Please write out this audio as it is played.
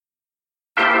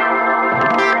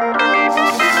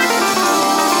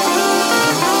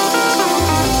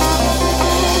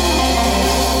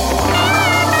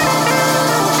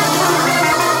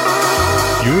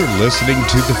listening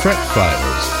to The Fret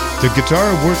Files, the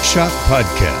Guitar Workshop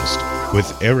podcast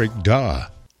with Eric Daw.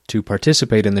 To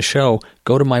participate in the show,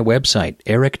 go to my website,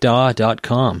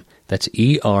 ericdaw.com. That's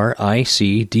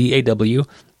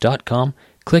ERICDAW.com.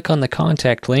 Click on the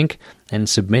contact link and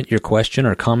submit your question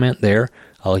or comment there.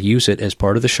 I'll use it as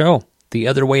part of the show. The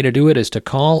other way to do it is to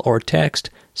call or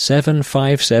text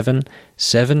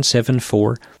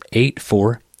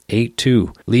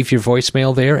 757-774-8482. Leave your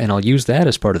voicemail there, and I'll use that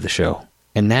as part of the show.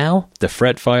 And now, the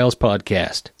Fret Files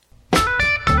podcast.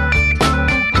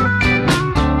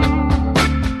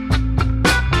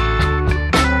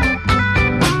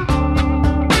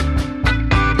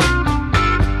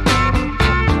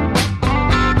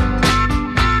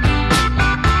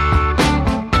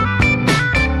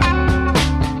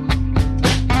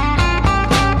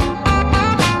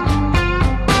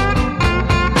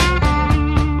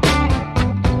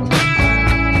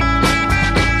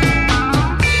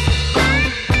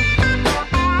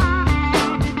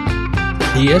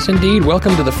 Yes, indeed.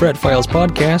 Welcome to the Fret Files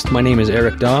podcast. My name is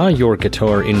Eric Daw, your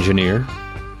guitar engineer.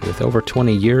 With over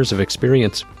 20 years of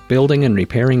experience building and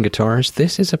repairing guitars,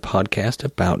 this is a podcast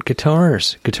about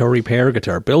guitars. Guitar repair,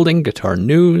 guitar building, guitar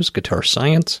news, guitar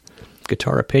science,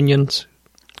 guitar opinions,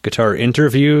 guitar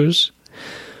interviews.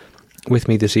 With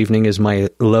me this evening is my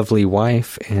lovely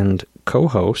wife and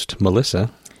co-host,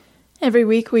 Melissa. Every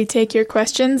week we take your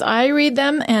questions, I read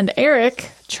them, and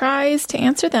Eric tries to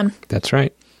answer them. That's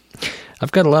right.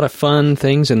 I've got a lot of fun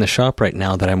things in the shop right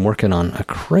now that I'm working on. A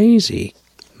crazy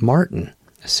Martin,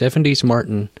 a 70s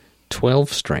Martin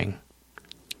 12-string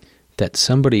that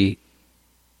somebody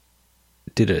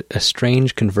did a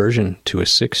strange conversion to a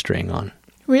 6-string on.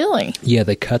 Really? Yeah,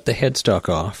 they cut the headstock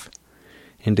off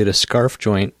and did a scarf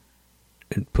joint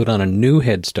and put on a new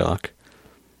headstock,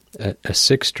 a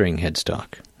 6-string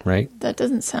headstock, right? That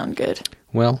doesn't sound good.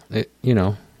 Well, it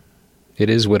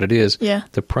is what it is. Yeah.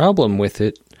 The problem with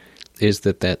it is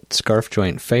that scarf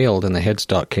joint failed and the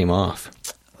headstock came off.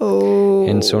 Oh.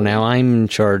 And so now I'm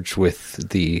charged with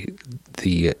the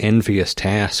envious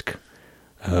task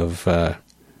of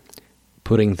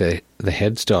putting the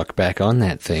headstock back on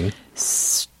that thing.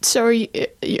 So are you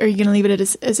going to leave it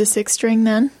as a 6-string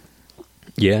then?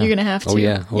 Yeah. You're going to have to? Oh,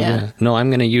 yeah. No,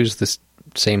 I'm going to use the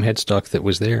same headstock that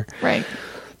was there. Right.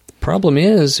 Problem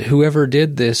is, whoever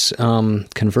did this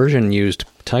conversion used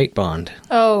Titebond.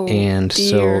 Oh, and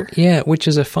dear. So, yeah, which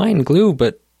is a fine glue,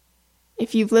 but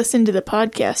if you've listened to the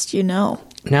podcast, you know.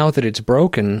 Now that it's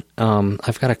broken,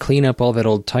 I've got to clean up all that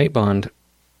old Titebond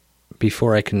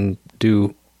before I can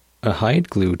do a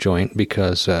hide glue joint,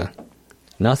 because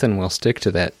nothing will stick to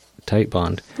that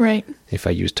Titebond. Right. If I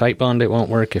use Titebond, it won't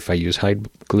work. If I use hide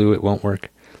glue, it won't work.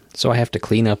 So I have to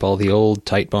clean up all the old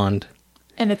Titebond.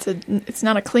 And it's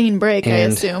not a clean break, I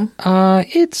assume.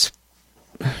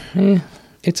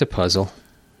 It's a puzzle.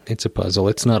 It's a puzzle.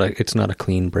 It's not a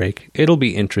clean break. It'll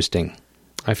be interesting.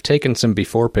 I've taken some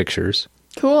before pictures.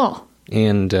 Cool.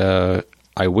 And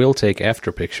I will take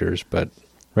after pictures, but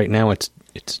right now it's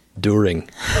during.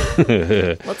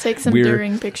 We'll take some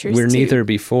during pictures. We're too. neither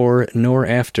before nor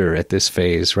after at this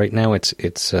phase. Right now it's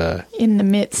in the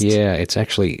midst. Yeah, it's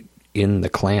actually in the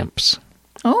clamps.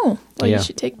 Oh, well, yeah. You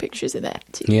should take pictures of that,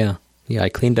 too. Yeah, I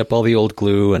cleaned up all the old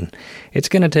glue, and it's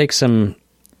going to take some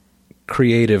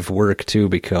creative work, too,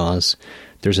 because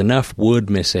there's enough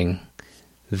wood missing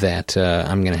that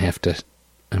I'm going to have to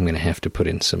put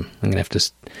in some, I'm going to have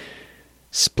to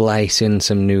splice in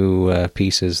some new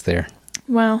pieces there.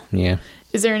 Wow. Yeah.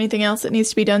 Is there anything else that needs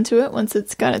to be done to it once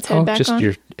it's got its head back on? Just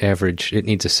your average. It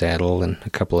needs a saddle and a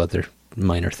couple other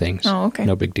minor things. Oh, okay.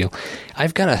 No big deal.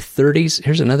 I've got a 30s.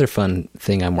 Here's another fun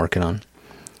thing I'm working on.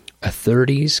 A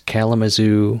 30s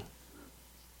Kalamazoo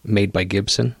made by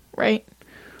Gibson. Right.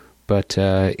 But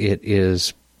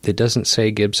it doesn't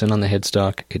say Gibson on the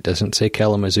headstock. It doesn't say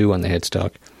Kalamazoo on the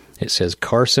headstock. It says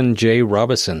Carson J.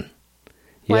 Robison.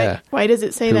 Yeah. Why does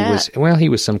it say that? He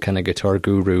was some kind of guitar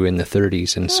guru in the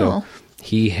 30s, and so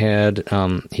he had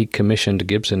he commissioned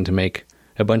Gibson to make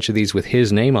a bunch of these with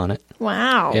his name on it.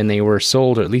 Wow. And they were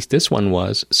sold, or at least this one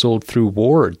was, sold through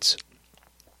Ward's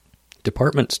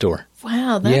department store.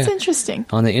 Wow, that's interesting.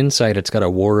 On the inside, it's got a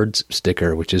Ward's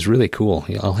sticker, which is really cool.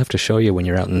 I'll have to show you when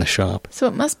you're out in the shop. So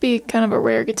it must be kind of a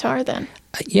rare guitar then.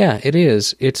 Yeah, it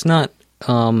is. It's not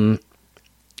a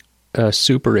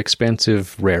super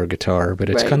expensive rare guitar,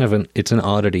 but it's kind of it's an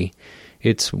oddity.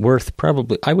 It's worth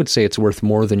I would say it's worth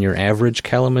more than your average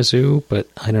Kalamazoo, but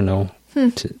I don't know.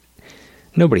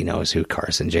 Nobody knows who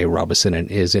Carson J. Robison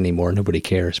is anymore. Nobody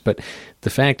cares. But the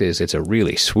fact is, it's a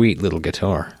really sweet little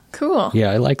guitar. Cool.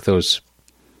 Yeah, I like those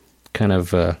kind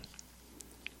of, I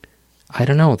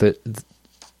don't know, the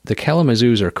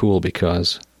Kalamazoos are cool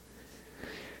because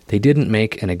they didn't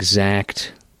make an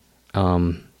exact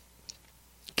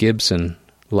Gibson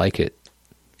like it.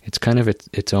 It's kind of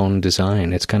its own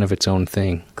design. It's kind of its own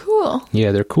thing. Cool.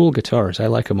 Yeah, they're cool guitars. I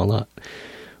like them a lot.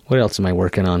 What else am I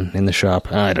working on in the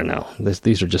shop? I don't know.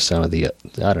 These are just some of the...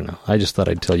 I don't know. I just thought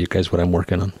I'd tell you guys what I'm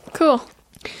working on. Cool.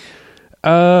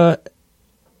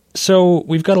 So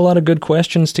we've got a lot of good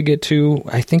questions to get to.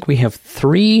 I think we have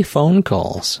 3 phone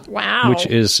calls. Wow. Which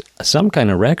is some kind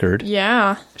of record.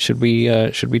 Yeah. Should we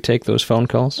take those phone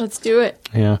calls? Let's do it.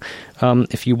 Yeah.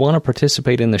 If you want to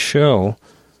participate in the show,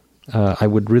 I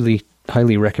would really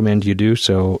highly recommend you do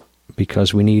so,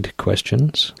 because we need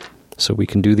questions so we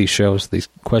can do these shows. These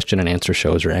question and answer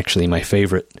shows are actually my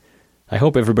favorite. I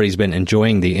hope everybody's been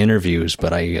enjoying the interviews,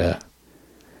 but I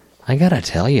gotta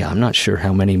tell you, I'm not sure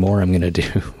how many more I'm going to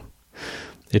do.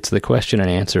 It's the question and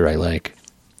answer I like.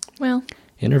 Well,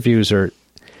 interviews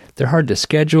they're hard to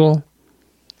schedule.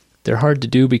 They're hard to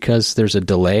do because there's a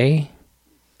delay,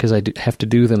 because I have to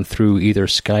do them through either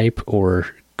Skype or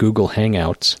Google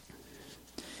Hangouts.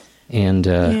 And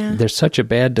there's such a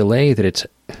bad delay that it's...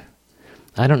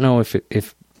 I don't know if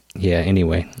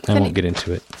anyway, I won't get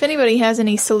into it. If anybody has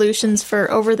any solutions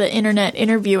for over-the-internet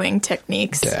interviewing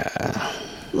techniques,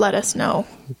 let us know.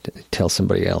 Tell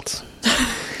somebody else.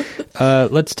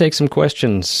 Let's take some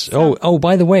questions. Oh,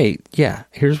 by the way,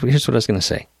 here's what I was going to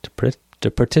say.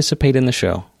 To participate in the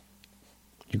show,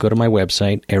 you go to my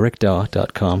website,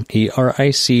 ericdaw.com,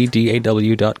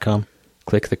 ericdaw.com.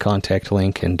 Click the contact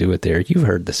link and do it there. You've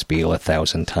heard the spiel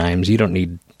 1,000 times. You don't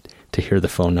need to hear the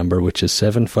phone number, which is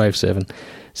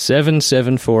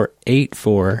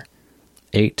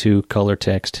 757-774-8482. Call or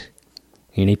text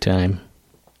anytime,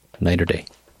 night or day.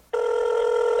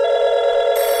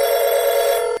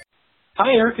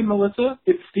 Hi, Eric and Melissa.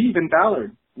 It's Steve in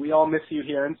Ballard. We all miss you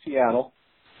here in Seattle.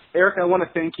 Eric, I want to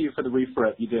thank you for the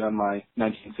refret you did on my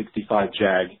 1965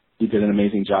 Jag. You did an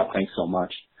amazing job. Thanks so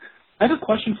much. I have a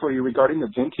question for you regarding the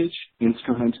vintage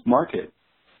instrument market.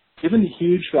 Given the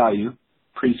huge value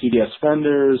pre-CDS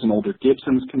Fenders and older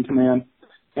Gibsons can command,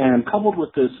 and coupled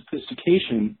with the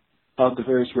sophistication of the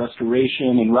various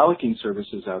restoration and relicking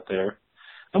services out there,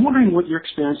 I'm wondering what your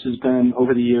experience has been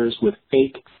over the years with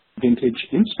fake vintage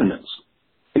instruments.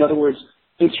 In other words,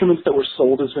 instruments that were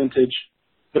sold as vintage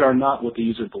but are not what the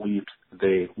user believed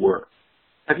they were.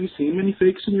 Have you seen many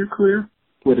fakes in your career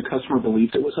where the customer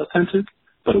believed it was authentic,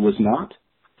 but it was not?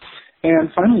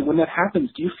 And finally, when that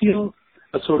happens, do you feel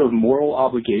a sort of moral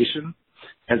obligation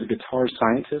as a guitar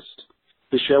scientist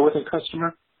to share with a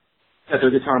customer that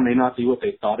their guitar may not be what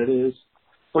they thought it is?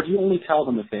 Or do you only tell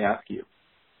them if they ask you?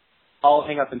 I'll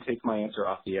hang up and take my answer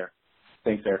off the air.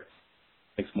 Thanks, Eric.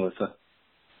 Thanks, Melissa.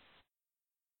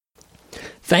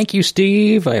 Thank you,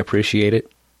 Steve. I appreciate it.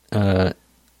 I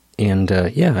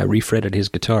refretted his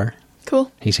guitar.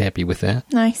 Cool. He's happy with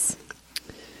that. Nice.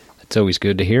 It's always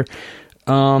good to hear.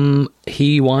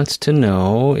 He wants to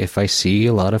know if I see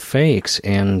a lot of fakes.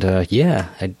 And, I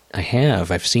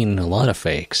have. I've seen a lot of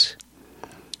fakes.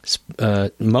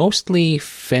 Mostly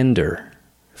Fender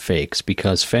fakes,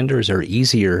 because Fenders are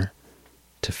easier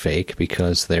to fake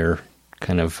because they're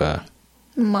kind of...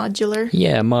 modular.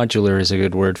 Yeah, modular is a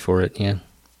good word for it, yeah.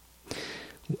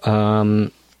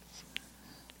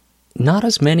 Not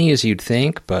as many as you'd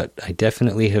think, but I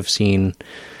definitely have seen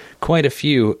quite a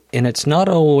few, and it's not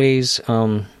always...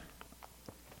 I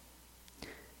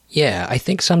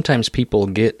think sometimes people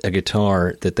get a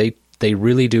guitar that they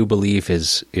really do believe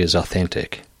is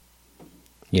authentic,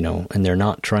 and they're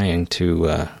not trying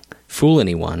to fool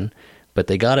anyone, but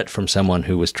they got it from someone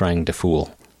who was trying to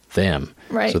fool them.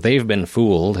 Right. So they've been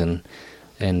fooled, and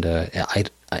I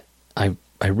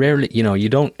rarely, you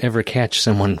don't ever catch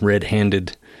someone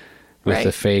red-handed with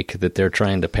a fake that they're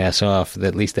trying to pass off.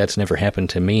 At least that's never happened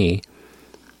to me.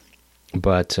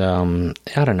 But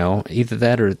I don't know, either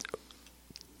that or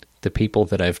the people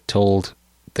that I've told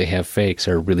they have fakes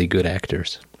are really good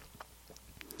actors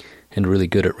and really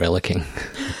good at relicking.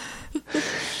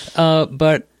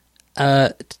 But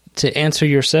to answer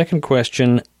your second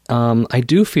question, I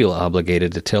do feel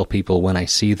obligated to tell people when I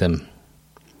see them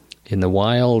in the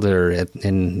wild or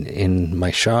in my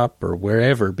shop or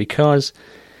wherever, because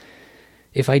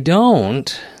if I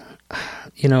don't,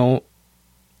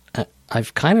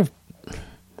 I've kind of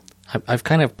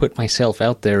put myself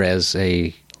out there as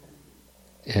a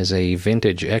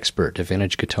vintage expert, a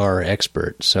vintage guitar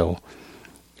expert. So,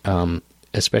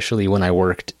 especially when I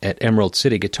worked at Emerald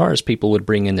City Guitars, people would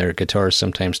bring in their guitars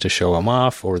sometimes to show them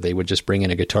off, or they would just bring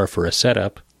in a guitar for a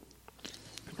setup,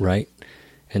 right?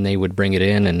 And they would bring it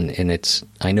in, and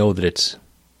I know that it's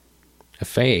a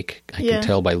fake. I can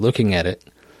tell by looking at it.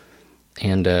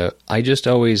 And I just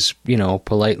always,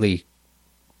 politely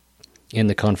in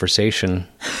the conversation,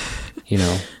 you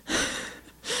know.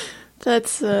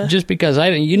 That's just because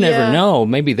you never know.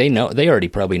 Maybe they know. They already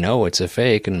probably know it's a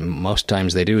fake, and most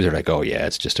times they do. They're like, "Oh yeah,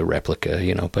 it's just a replica,"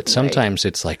 you know. But sometimes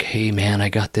it's like, "Hey man, I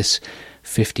got this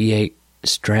 '58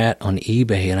 Strat on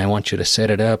eBay, and I want you to set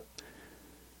it up."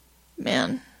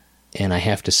 Man. And I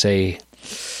have to say,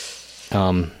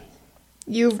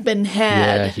 you've been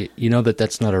had. Yeah, you know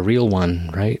that's not a real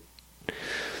one, right?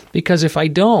 Because if I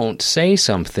don't say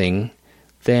something,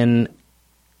 then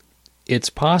it's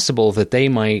possible that they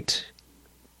might,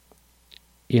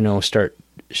 you know, start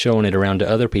showing it around to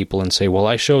other people and say, well,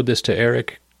 I showed this to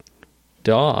Eric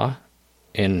Daw,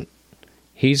 and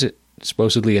he's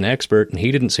supposedly an expert, and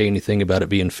he didn't say anything about it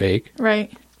being fake.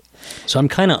 Right. So I'm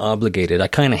kind of obligated. I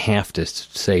kind of have to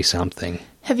say something.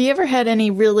 Have you ever had any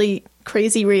really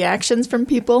crazy reactions from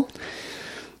people?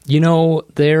 You know,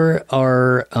 there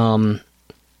are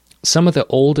some of the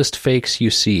oldest fakes you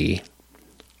see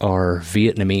are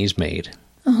Vietnamese made.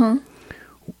 Uh-huh.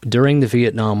 During the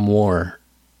Vietnam War,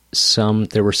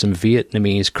 there were some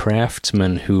Vietnamese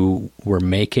craftsmen who were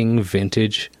making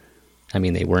vintage. I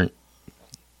mean, they weren't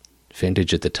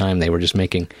vintage at the time. They were just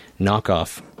making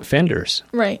knockoff fenders.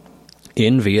 Right.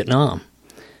 In Vietnam.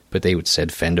 But they would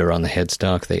said Fender on the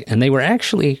headstock. They were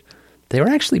actually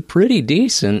pretty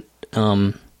decent.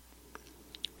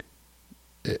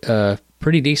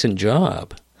 Pretty decent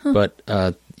job. Huh. But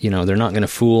you know, they're not going to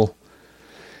fool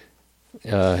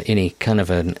any kind of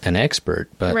an expert.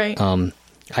 But right.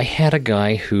 I had a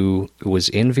guy who was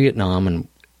in Vietnam, and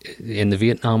in the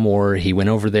Vietnam War, he went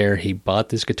over there, he bought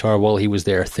this guitar while he was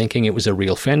there, thinking it was a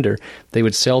real Fender. They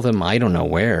would sell them, I don't know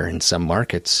where, in some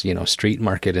markets, you know, street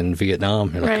market in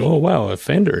Vietnam. They're like, oh, wow, a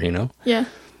Fender, you know? Yeah.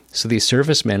 So these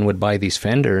servicemen would buy these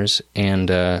Fenders,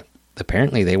 and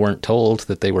apparently they weren't told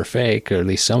that they were fake, or at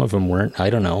least some of them weren't.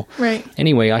 I don't know. Right.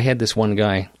 Anyway, I had this one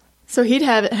guy. So he'd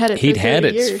had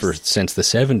it since the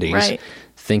 70s, right.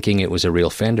 Thinking it was a real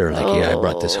Fender. Like, yeah, I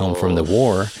brought this home from the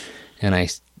war, and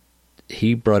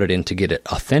he brought it in to get it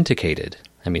authenticated.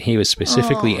 I mean, he was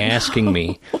specifically asking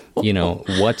me, you know,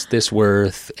 what's this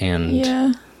worth?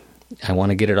 And I want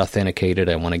to get it authenticated.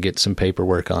 I want to get some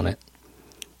paperwork on it.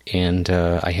 And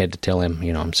I had to tell him,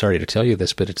 you know, I'm sorry to tell you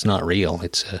this, but it's not real.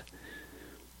 It's a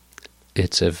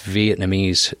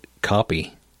Vietnamese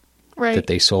copy that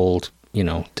they sold, you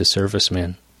know, to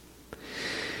servicemen.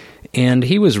 And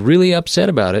he was really upset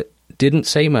about it. Didn't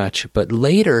say much, but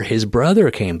later his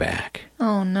brother came back.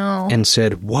 Oh, no. And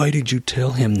said, why did you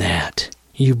tell him that?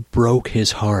 You broke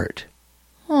his heart.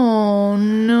 Oh,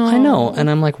 no. I know. And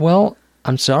I'm like, well,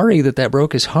 I'm sorry that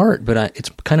broke his heart, but it's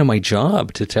kind of my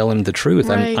job to tell him the truth.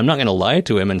 Right. I'm not going to lie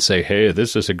to him and say, hey,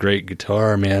 this is a great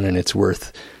guitar, man, and it's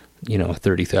worth, you know,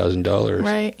 $30,000.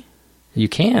 Right. You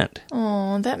can't.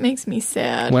 Oh, that makes me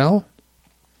sad. Well,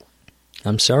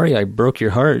 I'm sorry I broke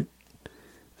your heart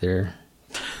there.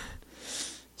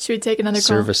 Should we take another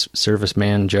call?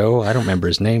 Serviceman Joe, I don't remember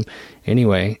his name.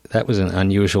 Anyway, that was an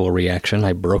unusual reaction.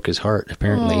 I broke his heart,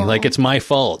 apparently. Oh. Like, it's my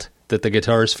fault that the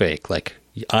guitar's fake. Like,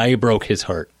 I broke his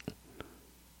heart.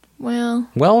 Well?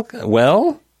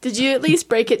 Did you at least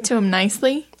break it to him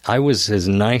nicely? I was as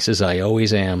nice as I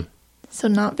always am. So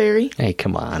not very? Hey,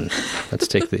 come on. Let's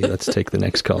take the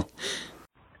next call.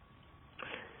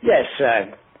 Yes,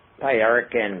 hi,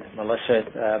 Eric and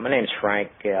Melissa. My name's Frank,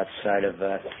 outside of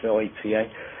Philly, PA.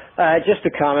 Just to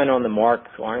comment on the Mark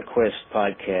Arnquist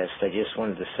podcast, I just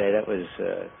wanted to say that was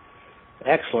an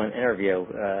excellent interview.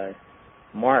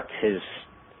 Mark, his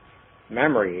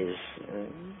memory is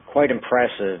quite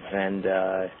impressive, and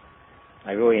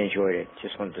I really enjoyed it.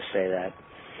 Just wanted to say that.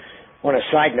 On a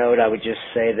side note, I would just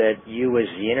say that you as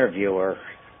the interviewer,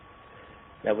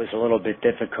 that was a little bit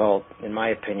difficult, in my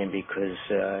opinion, because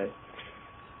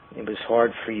it was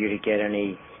hard for you to get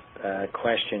any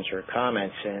questions or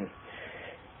comments in.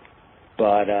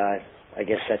 But I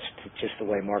guess that's just the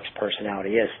way Mark's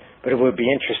personality is. But it would be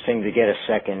interesting to get a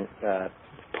second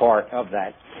part of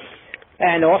that.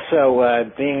 And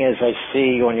also, being as I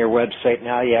see on your website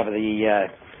now, you have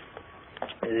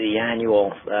the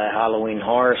annual Halloween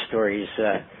Horror Stories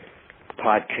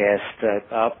podcast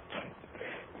up.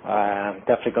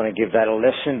 Definitely going to give that a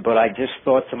listen. But I just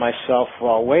thought to myself,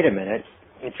 well, wait a minute.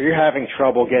 If you're having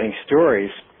trouble getting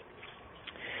stories,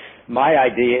 my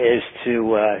idea is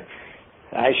to,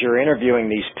 as you're interviewing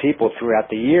these people throughout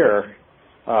the year,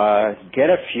 get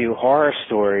a few horror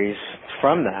stories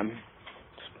from them,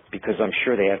 because I'm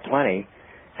sure they have plenty,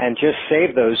 and just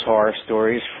save those horror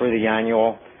stories for the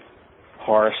annual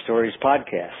Horror Stories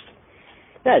podcast.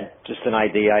 That's just an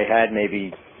idea I had.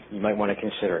 Maybe you might want to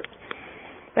consider it.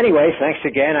 Anyway, thanks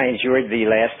again. I enjoyed the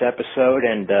last episode,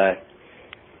 and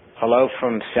hello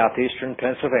from southeastern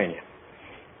Pennsylvania.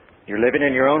 You're living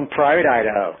in your own private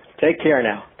Idaho. Take care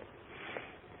now.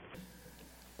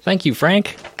 Thank you,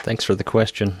 Frank. Thanks for the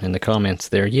question and the comments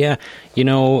there. Yeah, you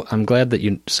know, I'm glad that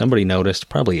somebody noticed,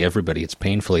 probably everybody, it's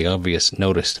painfully obvious,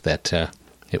 noticed that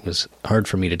it was hard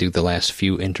for me to do the last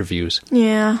few interviews.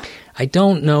 Yeah. I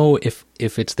don't know if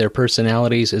it's their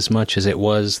personalities as much as it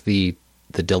was the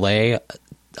delay.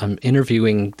 I'm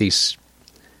interviewing these,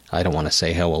 I don't want to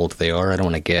say how old they are, I don't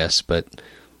want to guess, but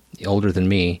older than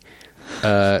me,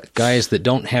 guys that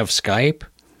don't have Skype,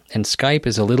 and Skype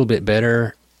is a little bit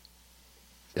better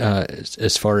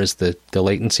as far as the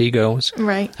latency goes.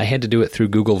 Right. I had to do it through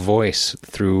Google Voice,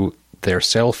 through their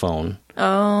cell phone.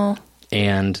 Oh.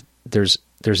 And there's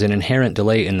an inherent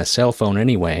delay in the cell phone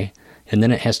anyway, and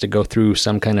then it has to go through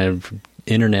some kind of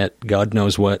internet, God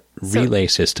knows what, relay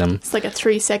system. It's like a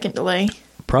 3-second delay.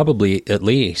 Probably, at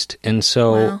least. And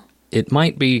so Wow. It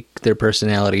might be their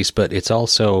personalities, but it's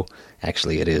also,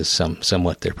 actually it is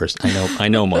somewhat their person. I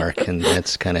know Mark, and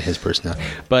that's kind of his personality.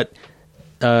 But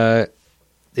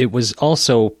it was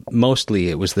also, mostly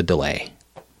it was the delay.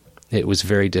 It was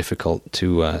very difficult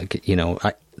to, I'll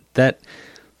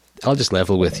just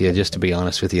level with you, just to be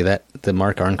honest with you, that the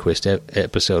Mark Arnquist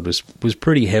episode was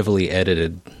pretty heavily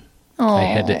edited. Aww. I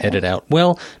had to edit out.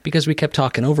 Well, because we kept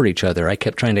talking over each other. I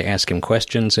kept trying to ask him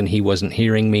questions, and he wasn't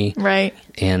hearing me. Right.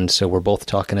 And so we're both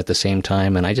talking at the same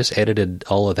time, and I just edited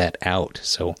all of that out.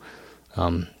 So,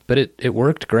 but it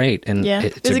worked great, and Yeah.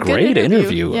 it's It was a a good great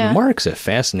interview. interview. Yeah. Mark's a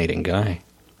fascinating guy.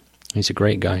 He's a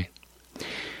great guy.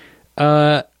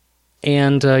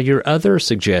 And your other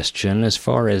suggestion, as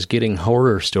far as getting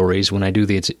horror stories when I do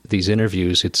these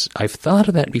interviews, I've thought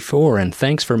of that before, and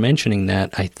thanks for mentioning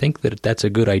that. I think that that's a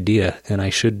good idea, and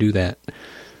I should do that.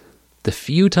 The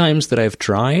few times that I've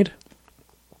tried,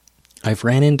 I've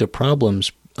ran into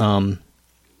problems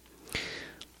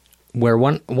where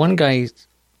one guy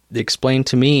explained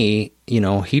to me,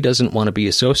 he doesn't want to be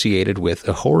associated with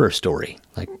a horror story.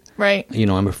 Like, Right.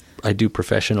 I do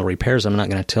professional repairs. I'm not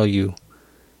going to tell you,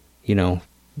 I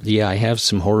have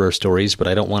some horror stories, but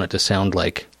I don't want it to sound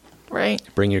like, Right.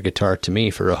 bring your guitar to me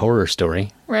for a horror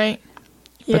story. Right.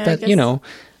 Yeah, But that, I guess.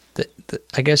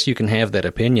 I guess you can have that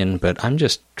opinion, but I'm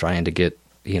just trying to get,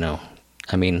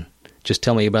 just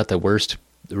tell me about the worst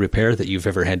repair that you've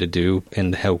ever had to do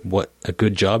and what a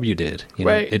good job you did.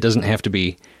 Right. It doesn't have to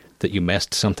be that you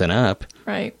messed something up.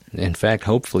 Right. In fact,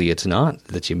 hopefully it's not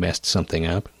that you messed something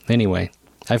up. Anyway,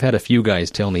 I've had a few guys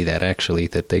tell me that, actually,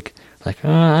 that they,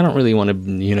 I don't really want to,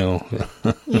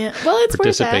 Yeah. Well, it's worth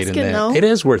participate in asking, that. though. It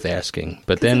is worth asking,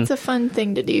 but then It's a fun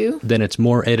thing to do. then it's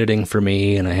more editing for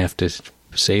me, and I have to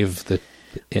save the.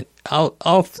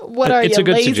 What are it's you, a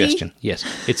good lazy? suggestion. Yes,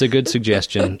 it's a good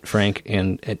suggestion, Frank,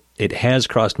 and it has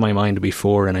crossed my mind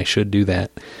before, and I should do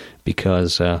that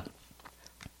because,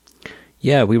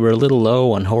 we were a little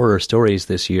low on horror stories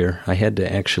this year. I had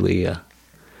to actually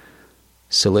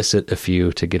solicit a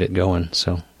few to get it going.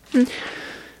 So,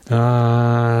 was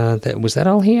that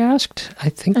all he asked? I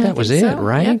think that was it, so.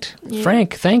 right? Yep. Yeah.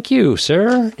 Frank, thank you,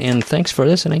 sir, and thanks for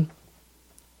listening.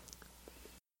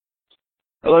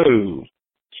 Hello,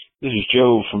 this is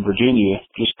Joe from Virginia,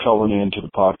 just calling in to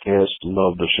the podcast.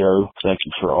 Love the show. Thank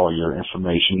you for all your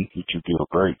information. You two do a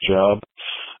great job.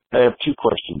 I have 2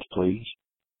 questions, please.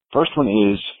 First one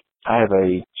is, I have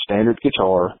a standard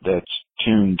guitar that's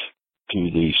tuned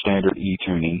to the standard E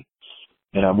tuning,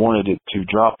 and I wanted it to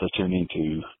drop the tuning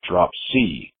to drop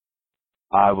C.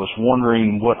 I was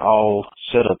wondering what all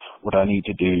setup would I need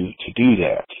to do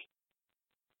that.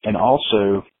 And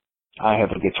also, I have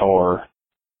a guitar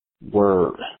where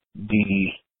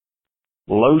the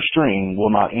low string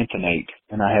will not intonate,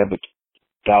 and I have it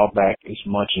dialed back as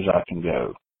much as I can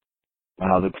go.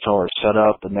 The guitar is set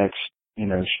up, the neck's,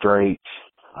 straight,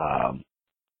 and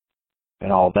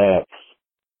all that,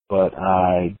 but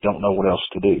I don't know what else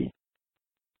to do.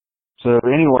 So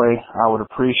anyway, I would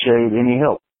appreciate any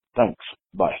help. Thanks.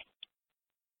 Bye.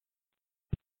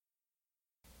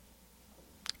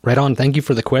 Right on. Thank you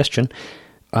for the question.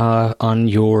 On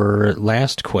your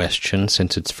last question,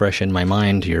 since it's fresh in my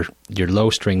mind, your low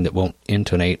string that won't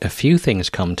intonate, a few things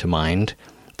come to mind.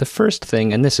 The first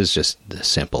thing, and this is just a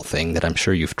simple thing that I'm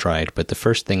sure you've tried, but the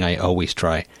first thing I always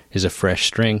try is a fresh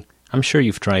string. I'm sure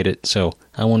you've tried it, so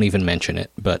I won't even mention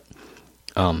it, but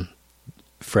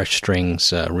fresh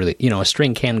strings really, a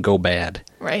string can go bad.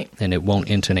 Right. And it won't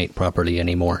intonate properly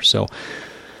anymore. So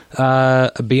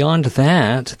beyond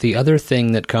that, the other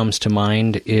thing that comes to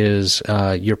mind is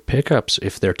your pickups,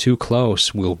 if they're too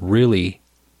close, will really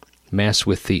mess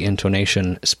with the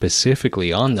intonation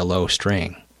specifically on the low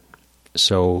string.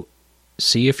 So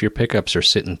see if your pickups are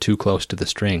sitting too close to the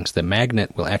strings. The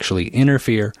magnet will actually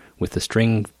interfere with the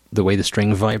string, the way the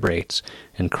string vibrates,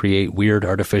 and create weird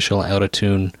artificial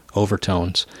out-of-tune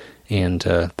overtones, and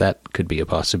that could be a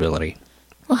possibility.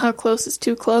 Well, how close is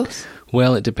too close?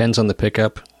 Well, it depends on the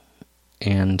pickup,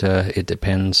 and it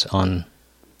depends on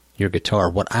your guitar.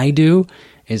 What I do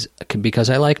is, because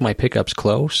I like my pickups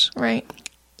close, right,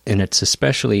 and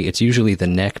it's usually the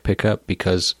neck pickup,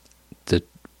 because the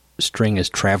string is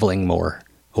traveling more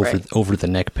over the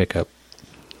neck pickup.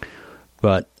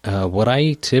 But what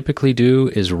I typically do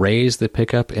is raise the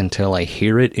pickup until I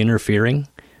hear it interfering,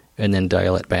 and then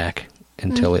dial it back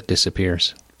until it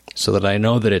disappears, so that I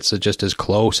know that it's just as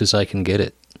close as I can get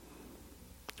it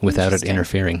without it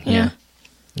interfering. Yeah.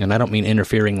 And I don't mean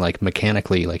interfering like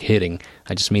mechanically, like hitting.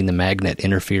 I just mean the magnet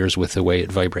interferes with the way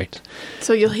it vibrates.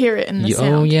 So you'll hear it in the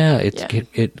sound. Oh, yeah.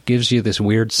 It gives you this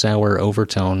weird sour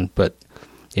overtone, but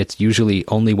it's usually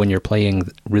only when you're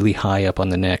playing really high up on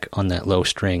the neck on that low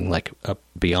string, like up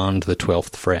beyond the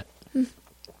 12th fret.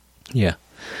 Yeah.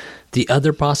 The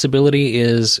other possibility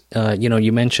is,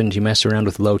 you mentioned you mess around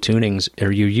with low tunings.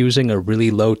 Are you using a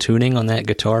really low tuning on that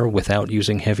guitar without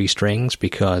using heavy strings?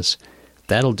 Because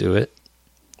that'll do it.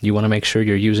 You want to make sure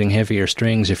you're using heavier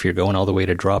strings if you're going all the way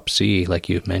to drop C, like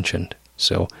you mentioned.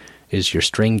 So is your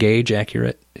string gauge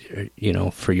accurate,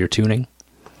 for your tuning?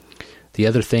 The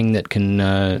other thing that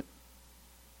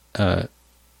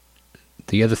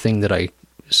I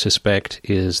suspect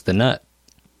is the nut.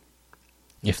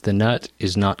 If the nut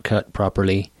is not cut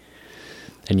properly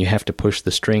and you have to push the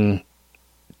string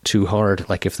too hard,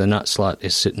 like if the nut slot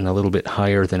is sitting a little bit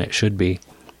higher than it should be,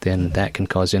 then that can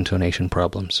cause intonation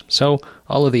problems. So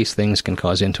all of these things can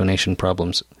cause intonation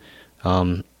problems.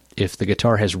 If the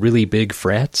guitar has really big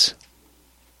frets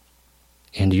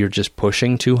and you're just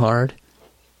pushing too hard,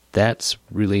 that's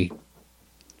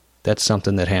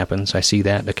something that happens. I see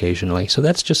that occasionally. So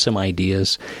that's just some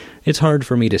ideas. It's hard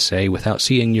for me to say without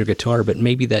seeing your guitar, but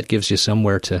maybe that gives you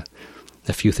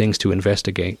a few things to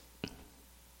investigate.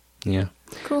 Yeah.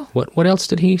 Cool. What else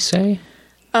did he say?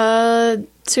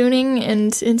 Tuning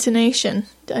and intonation.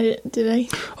 Did I?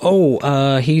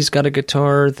 Oh, he's got a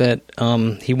guitar that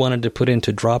he wanted to put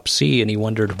into drop C, and he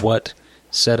wondered what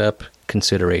setup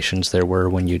considerations there were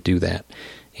when you do that.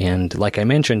 And like I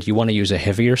mentioned, you want to use a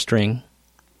heavier string,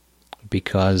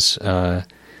 because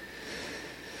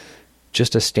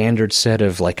just a standard set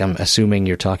of, like, I'm assuming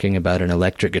you're talking about an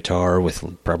electric guitar with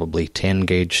probably 10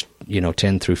 gauge,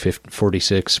 10 through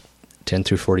 46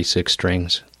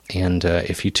 strings. And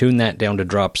if you tune that down to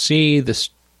drop C, those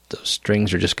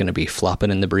strings are just going to be flopping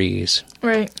in the breeze.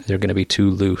 Right. They're going to be too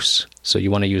loose. So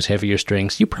you want to use heavier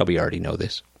strings. You probably already know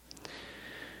this.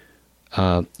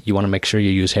 You want to make sure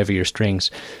you use heavier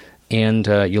strings. And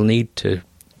you'll need to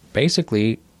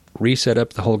basically reset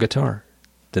up the whole guitar.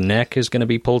 The neck is going to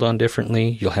be pulled on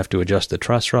differently. You'll have to adjust the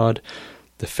truss rod.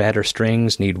 The fatter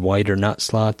strings need wider nut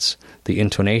slots. The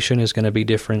intonation is going to be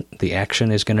different. The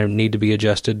action is going to need to be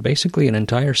adjusted. Basically an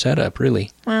entire setup,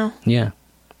 really. Wow. Yeah.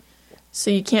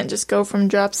 So you can't just go from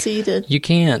drop C to... You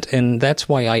can't, and that's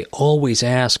why I always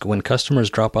ask when customers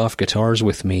drop off guitars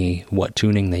with me what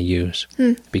tuning they use.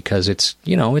 Because it's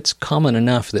common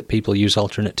enough that people use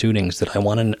alternate tunings that I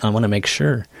want to make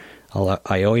sure.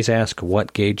 I always ask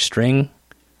what gauge string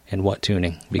and what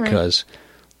tuning, because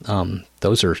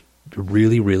those are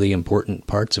really, really important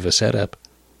parts of a setup.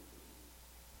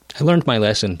 I learned my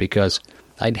lesson because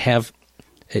it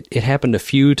happened a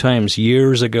few times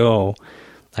years ago.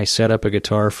 I set up a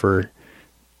guitar for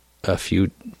a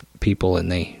few people and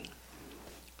they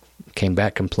came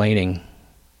back complaining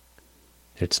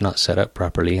it's not set up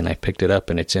properly, and I picked it up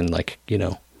and it's in a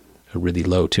really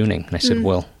low tuning. And I said,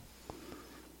 well,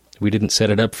 we didn't set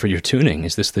it up for your tuning.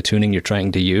 Is this the tuning you're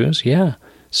trying to use? Yeah.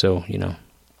 So, you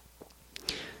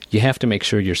have to make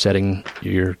sure you're setting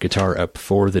your guitar up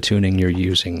for the tuning you're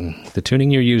using. The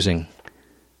tuning you're using.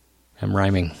 I'm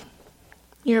rhyming.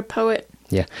 You're a poet.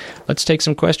 Yeah. Let's take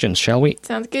some questions, shall we?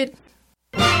 Sounds good.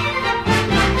 Letters.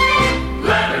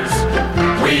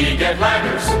 We get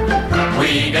letters.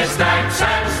 We get stacks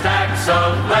and stacks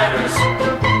of letters.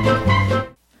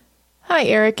 Hi,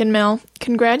 Eric and Mel.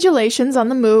 Congratulations on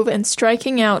the move and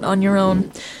striking out on your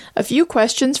own. A few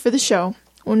questions for the show.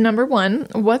 Well, number 1,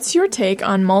 what's your take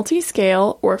on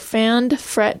multi-scale or fanned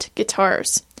fret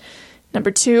guitars?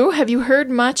 Number 2, have you heard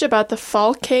much about the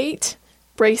Falcate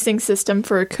bracing system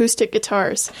for acoustic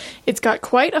guitars? It's got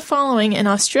quite a following in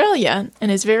Australia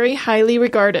and is very highly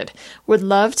regarded. Would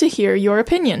love to hear your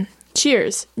opinion.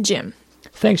 Cheers, Jim.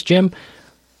 Thanks, Jim.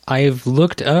 I've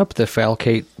looked up the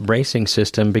Falcate bracing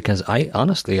system because I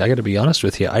got to be honest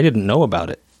with you, I didn't know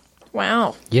about it.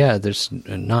 Wow. Yeah, there's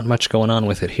not much going on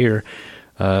with it here.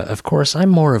 Of course, I'm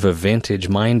more of a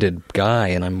vintage-minded guy,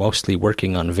 and I'm mostly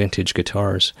working on vintage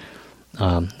guitars.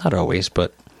 Not always,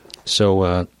 but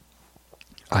so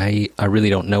I really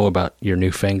don't know about your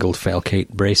newfangled Falcate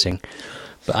bracing.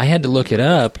 But I had to look it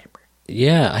up.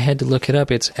 Yeah, I had to look it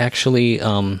up. It's actually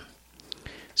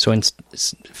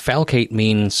Falcate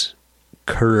means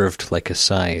curved like a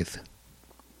scythe.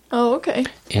 Oh, okay.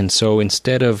 And so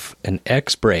instead of an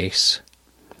X brace,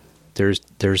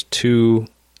 there's two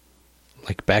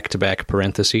like back-to-back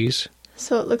parentheses.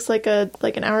 So it looks like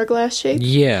an hourglass shape?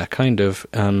 Yeah, kind of.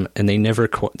 And they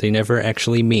never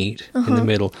actually meet in the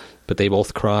middle, but they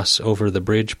both cross over the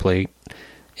bridge plate.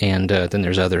 And then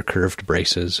there's other curved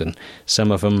braces, and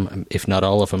some of them, if not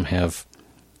all of them, have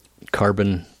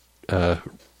carbon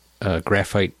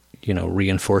graphite,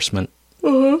 reinforcement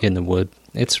in the wood.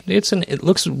 It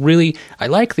looks really. I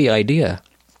like the idea.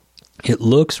 It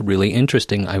looks really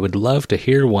interesting. I would love to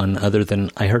hear one. Other than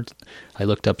I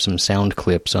looked up some sound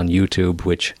clips on YouTube,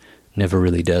 which never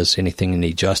really does anything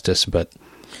any justice. But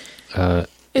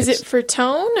is it for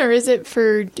tone or is it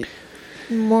for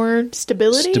more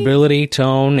stability? Stability,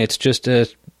 tone. It's just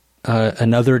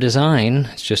another design.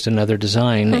 It's just another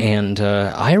design, and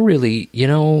I really,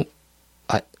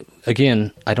 I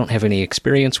don't have any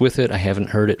experience with it. I haven't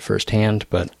heard it firsthand,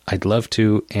 but I'd love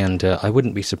to, and I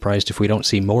wouldn't be surprised if we don't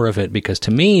see more of it, because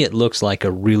to me it looks like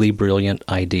a really brilliant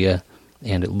idea,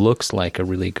 and it looks like a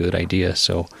really good idea.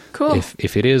 So cool.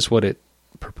 If it is what it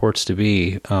purports to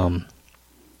be,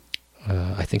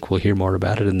 I think we'll hear more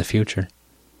about it in the future.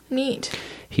 Neat.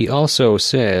 He also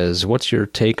says, what's your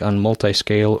take on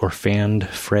multi-scale or fanned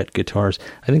fret guitars?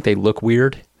 I think they look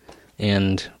weird,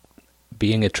 and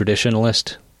being a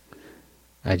traditionalist,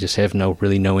 I just have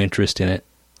really no interest in it.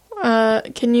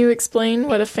 Can you explain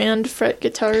what a fanned fret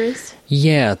guitar is?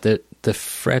 Yeah, the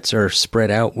frets are spread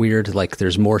out weird, like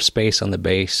there's more space on the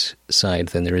bass side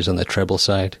than there is on the treble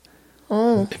side.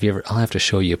 Oh. I'll have to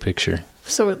show you a picture.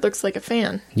 So it looks like a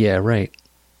fan. Yeah, right.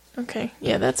 Okay,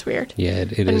 yeah, that's weird. Yeah,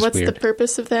 it is weird. And what's the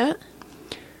purpose of that?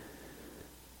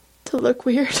 To look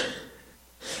weird?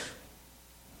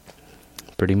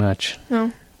 Pretty much.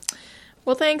 Oh.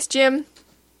 Well, thanks, Jim.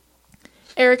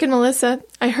 Eric and Melissa,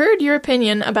 I heard your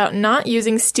opinion about not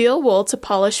using steel wool to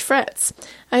polish frets.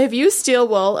 I have used steel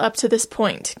wool up to this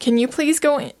point. Can you please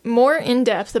go more in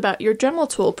depth about your Dremel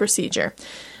tool procedure?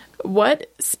 What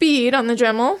speed on the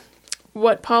Dremel?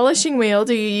 What polishing wheel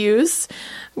do you use?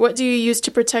 What do you use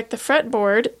to protect the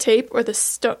fretboard, tape, or the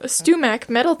Stumac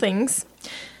metal things?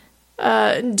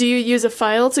 Do you use a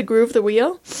file to groove the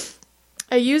wheel?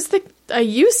 I used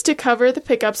to cover the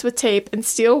pickups with tape, and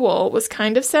steel wool was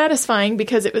kind of satisfying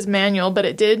because it was manual, but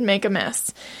it did make a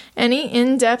mess. Any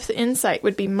in-depth insight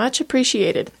would be much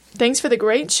appreciated. Thanks for the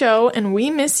great show, and we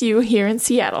miss you here in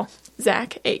Seattle.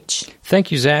 Zach H.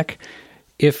 Thank you, Zach.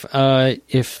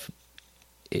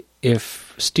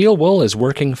 If steel wool is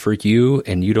working for you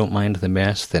and you don't mind the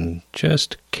mess, then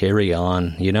just carry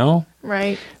on,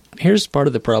 Right. Here's part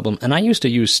of the problem, and I used to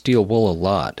use steel wool a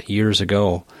lot years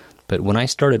ago, but when I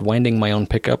started winding my own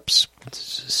pickups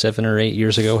 7 or 8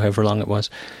 years ago, however long it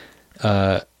was,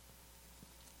 I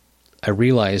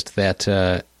realized that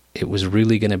it was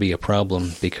really going to be a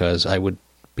problem, because I would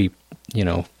be,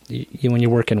 when you're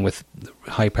working with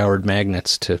high-powered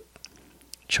magnets to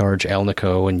charge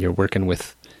Alnico, and you're working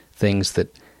with things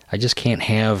that I just can't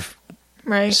have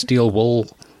steel wool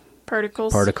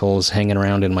particles hanging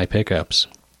around in my pickups.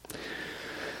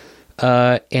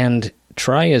 And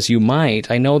try as you might,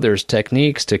 I know there's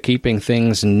techniques to keeping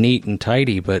things neat and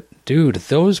tidy, but dude,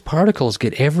 those particles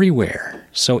get everywhere.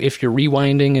 So if you're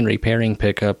rewinding and repairing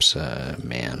pickups,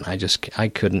 man, I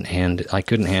couldn't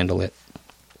handle it.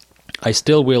 I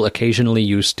still will occasionally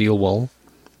use steel wool,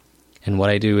 and what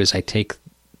I do is I take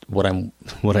what I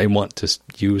want to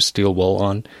use steel wool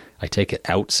on, I take it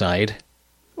outside.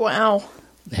 Wow.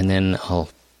 And then I'll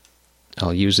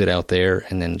use it out there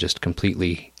and then just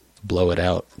completely blow it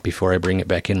out before I bring it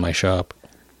back in my shop.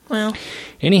 Wow.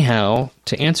 Anyhow,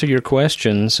 to answer your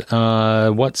questions,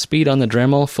 what speed on the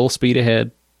Dremel? Full speed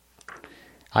ahead.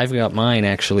 I've got mine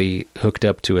actually hooked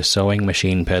up to a sewing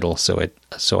machine pedal, so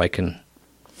I can.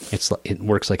 It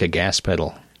works like a gas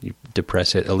pedal. You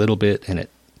depress it a little bit and it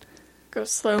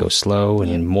goes slow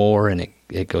and more, and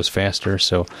it goes faster.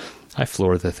 So I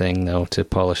floor the thing though to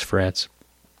polish frets.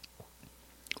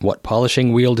 What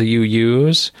polishing wheel do you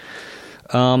use?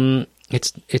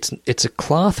 It's a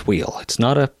cloth wheel. It's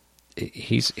not a.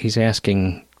 He's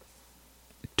asking,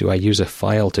 do I use a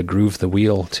file to groove the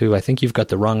wheel too? I think you've got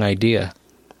the wrong idea.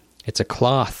 It's a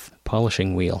cloth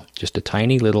polishing wheel, just a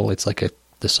tiny little. It's like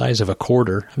the size of a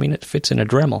quarter. I mean, it fits in a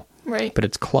Dremel. Right. but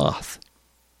it's cloth.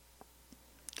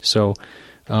 So,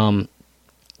 and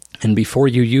before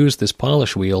you use this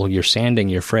polish wheel, you're sanding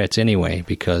your frets anyway,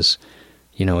 because,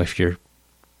 you know, if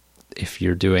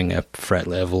you're doing a fret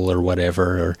level or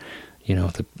whatever, or, you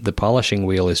know, the polishing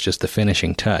wheel is just the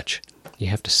finishing touch. You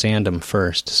have to sand them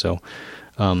first. So,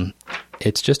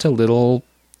 it's just a little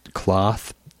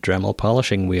cloth Dremel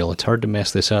polishing wheel. It's hard to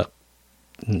mess this up,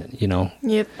 you know.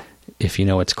 Yep. If you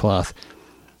know it's cloth.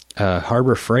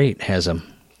 Harbor Freight has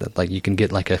them. That, like, you can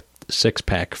get like a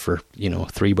 6-pack for, you know,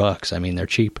 $3. I mean, they're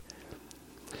cheap.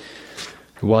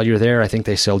 While you're there, I think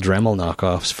they sell Dremel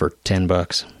knockoffs for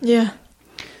 $10. Yeah.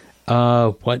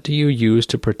 What do you use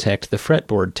to protect the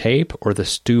fretboard? Tape or the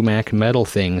StewMac metal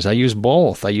things? I use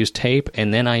both. I use tape,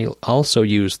 and then I also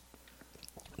use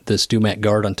the StewMac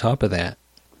guard on top of that.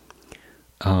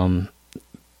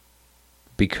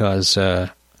 Because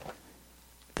the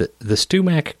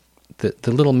StewMac,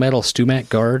 the little metal StewMac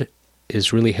guard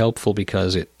is really helpful,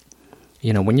 because it,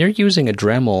 you know, when you're using a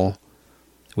Dremel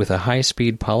with a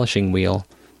high-speed polishing wheel,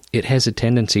 it has a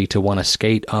tendency to want to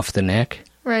skate off the neck.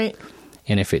 Right.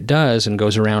 And if it does and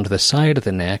goes around the side of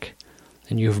the neck,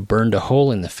 then you've burned a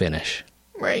hole in the finish.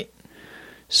 Right.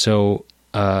 So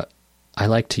I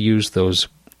like to use those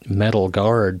metal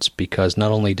guards, because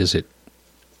not only does it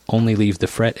only leave the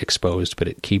fret exposed, but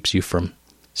it keeps you from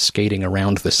skating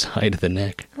around the side of the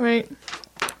neck. Right.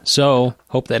 So,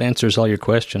 hope that answers all your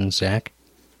questions, Zach.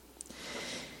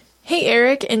 Hey,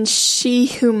 Eric, and she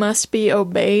who must be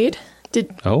obeyed.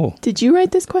 Did you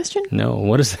write this question? No,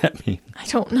 what does that mean? I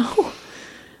don't know.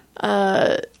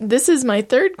 This is my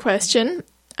third question.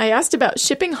 I asked about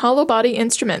shipping hollow body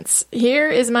instruments. Here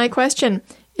is my question.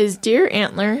 Is deer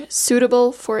antler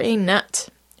suitable for a nut?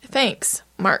 Thanks,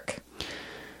 Mark.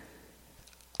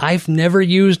 I've never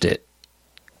used it.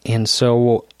 And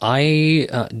so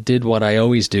I did what I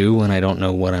always do when I don't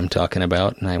know what I'm talking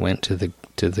about, and I went to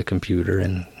the computer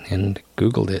and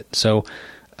Googled it. So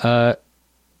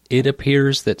it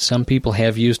appears that some people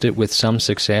have used it with some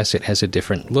success. It has a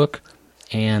different look,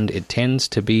 and it tends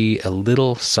to be a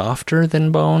little softer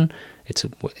than bone.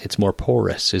 It's more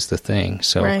porous is the thing.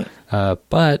 So, right.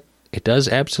 But it does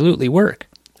absolutely work.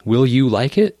 Will you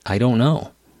like it? I don't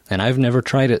know. And I've never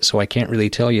tried it, so I can't really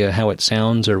tell you how it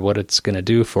sounds or what it's going to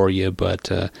do for you, but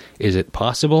is it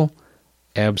possible?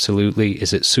 Absolutely.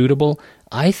 Is it suitable?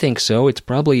 I think so. It's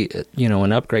probably, you know,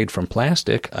 an upgrade from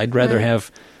plastic. I'd rather have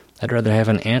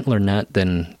an antler nut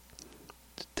than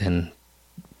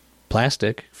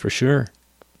plastic, for sure.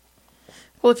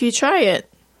 Well, if you try it,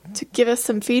 to give us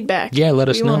some feedback. Yeah, let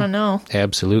us know. We want to know.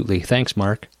 Absolutely. Thanks,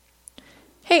 Mark.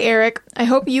 Hey, Eric. I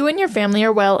hope you and your family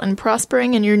are well and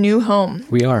prospering in your new home.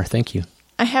 We are. Thank you.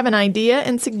 I have an idea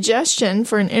and suggestion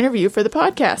for an interview for the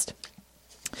podcast.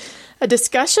 A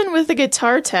discussion with a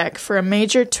guitar tech for a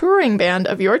major touring band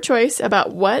of your choice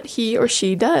about what he or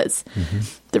she does. Mm-hmm.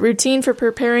 The routine for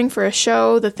preparing for a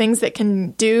show, the things that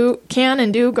can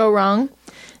and do go wrong,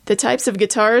 the types of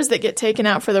guitars that get taken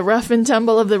out for the rough and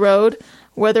tumble of the road,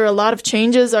 whether a lot of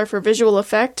changes are for visual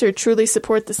effect or truly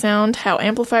support the sound, how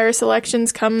amplifier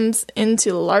selections comes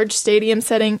into a large stadium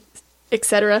setting,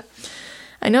 etc.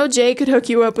 I know Jay could hook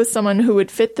you up with someone who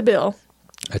would fit the bill.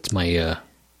 That's my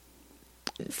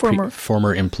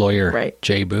former employer, right.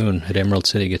 Jay Boone at Emerald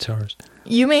City Guitars.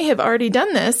 You may have already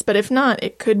done this, but if not,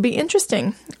 it could be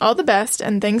interesting. All the best,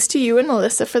 and thanks to you and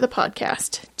Melissa for the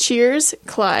podcast. Cheers,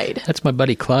 Clyde. That's my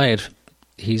buddy Clyde.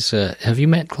 He's, have you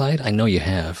met Clyde? I know you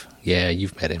have. Yeah,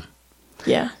 you've met him.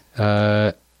 Yeah.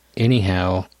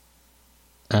 Anyhow,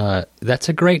 that's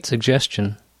a great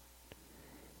suggestion.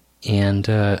 And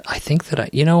I think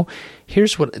that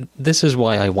this is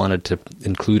why I wanted to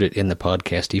include it in the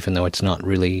podcast, even though it's not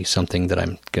really something that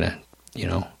I'm going to,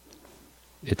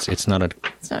 it's not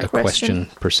a question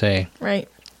per se. Right.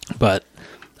 But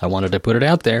I wanted to put it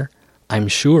out there. I'm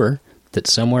sure that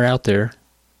somewhere out there,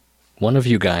 one of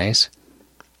you guys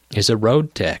is a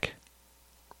road tech.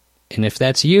 And if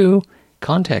that's you,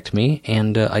 contact me,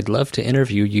 and I'd love to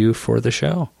interview you for the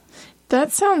show.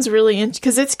 That sounds really interesting,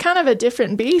 because it's kind of a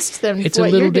different beast than it's what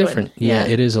a little you're doing. Different. Yeah,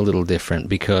 it is a little different,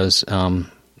 because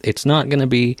it's not going to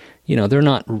be, they're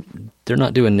not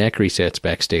doing neck resets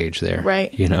backstage there.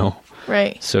 Right.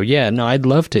 Right. So yeah, no, I'd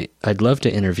love to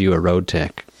interview a road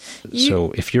tech.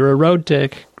 So if you're a road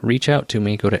tech, reach out to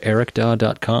me. Go to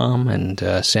ericdaw.com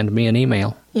and send me an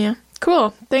email. Yeah.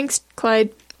 Cool. Thanks,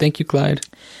 Clyde. Thank you, Clyde.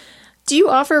 Do you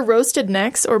offer roasted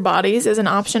necks or bodies as an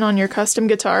option on your custom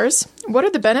guitars? What are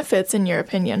the benefits in your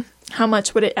opinion? How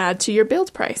much would it add to your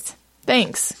build price?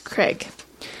 Thanks, Craig.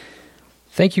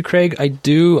 Thank you, Craig. I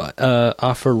do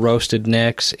offer roasted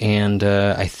necks, and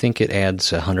I think it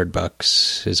adds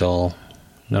 $100 is all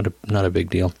not a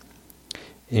big deal.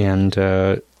 And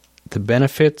the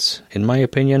benefits, in my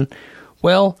opinion,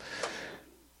 well,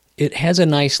 it has a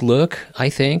nice look, I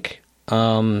think.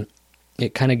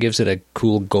 It kind of gives it a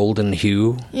cool golden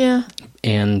hue. Yeah.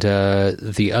 And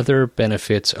the other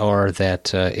benefits are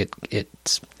that it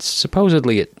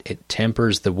supposedly it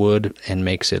tempers the wood and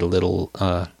makes it a little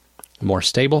more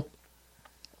stable,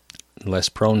 less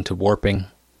prone to warping,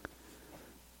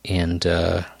 and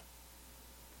yeah,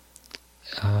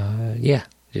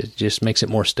 it just makes it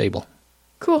more stable.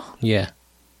 Cool. Yeah,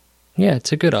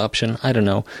 it's a good option. I don't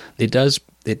know. It does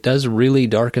really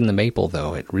darken the maple,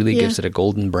 though. It really gives it a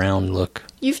golden brown look.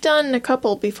 You've done a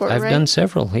couple before, right? I've done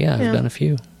several. Yeah, I've done a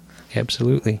few.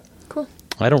 Absolutely. Cool.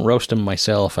 I don't roast them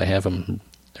myself. I have them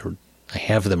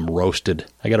roasted.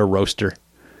 I got a roaster.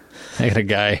 I got a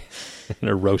guy,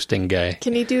 a roasting guy.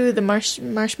 Can you do the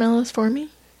marshmallows for me?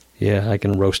 Yeah, I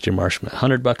can roast your marshmallow.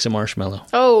 $100 a marshmallow.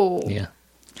 Oh. Yeah.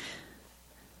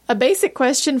 A basic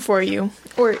question for you,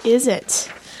 or is it?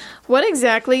 What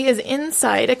exactly is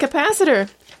inside a capacitor?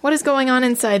 What is going on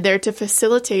inside there to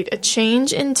facilitate a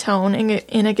change in tone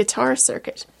in a guitar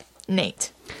circuit?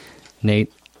 Nate, I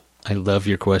love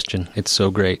your question. It's so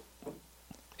great.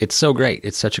 It's so great.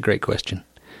 It's such a great question.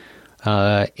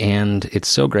 And it's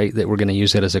so great that we're going to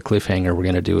use it as a cliffhanger. We're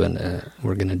going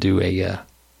to do a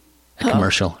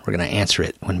commercial. We're going to answer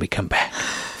it when we come back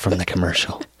from the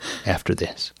commercial after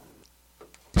this.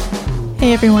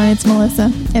 Hey everyone, it's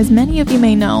Melissa. As many of you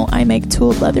may know, I make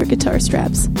tooled leather guitar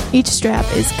straps. Each strap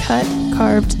is cut,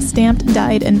 carved, stamped,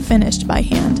 dyed, and finished by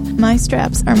hand. My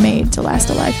straps are made to last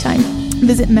a lifetime.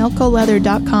 Visit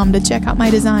melcoleather.com to check out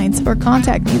my designs or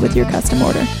contact me with your custom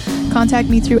order. Contact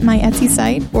me through my Etsy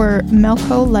site or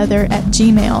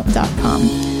melcoleather@gmail.com.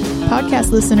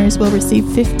 Podcast listeners will receive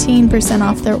 15%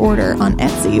 off their order on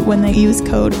Etsy when they use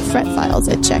code FretFiles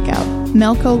at checkout.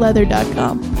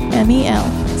 melcoleather.com.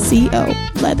 MELCO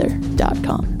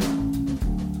leather.com.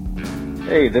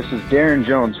 Hey, this is Darren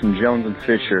Jones from Jones &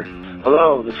 Fisher.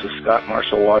 Hello, this is Scott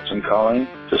Marshall Watson calling.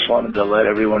 Just wanted to let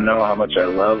everyone know how much I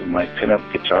love my pinup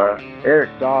guitar.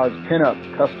 Eric Dawes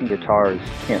Pinup Custom Guitars.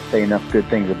 Can't say enough good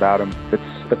things about them.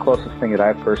 It's the closest thing that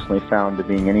I've personally found to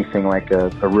being anything like a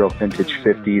real vintage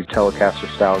 50s Telecaster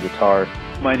style guitar.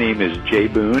 My name is Jay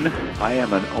Boone. I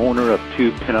am an owner of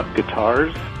 2 pinup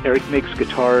guitars. Eric makes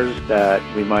guitars that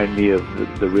remind me of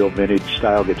the real vintage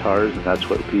style guitars, and that's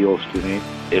what appeals to me.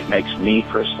 It makes me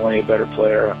personally a better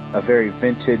player. A very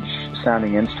vintage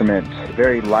sounding instrument,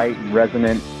 very light and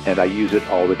resonant. And I use it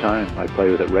all the time. I play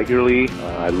with it regularly.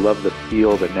 I love the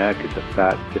feel of the neck. It's a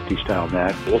fat 50 style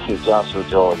neck. This is Joshua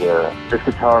Joel here. This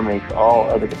guitar makes all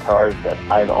other guitars that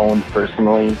I've owned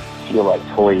personally feel like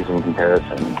toys in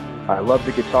comparison. I love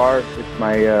the guitar. It's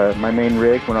my main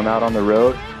rig when I'm out on the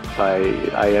road.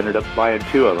 I ended up buying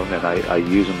 2 of them, and I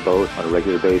use them both on a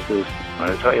regular basis.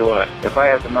 I'll tell you what, if I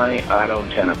had the money, I'd own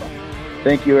 10 of them.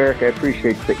 Thank you, Eric. I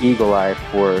appreciate the eagle eye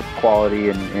for quality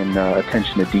and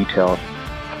attention to detail.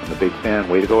 I'm a big fan.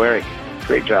 Way to go, Eric.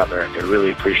 Great job, Eric. I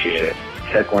really appreciate it.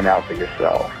 Check one out for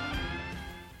yourself.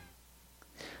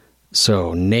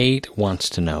 So Nate wants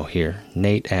to know here.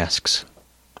 Nate asks,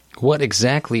 what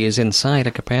exactly is inside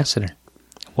a capacitor?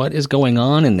 What is going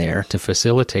on in there to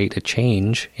facilitate a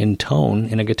change in tone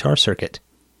in a guitar circuit?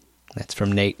 That's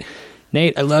from Nate.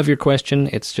 Nate, I love your question.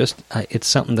 It's just, it's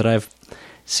something that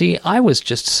I was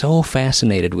just so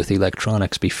fascinated with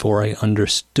electronics before I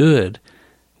understood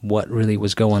what really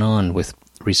was going on with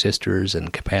resistors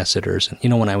and capacitors.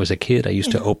 And, when I was a kid, I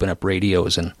used to open up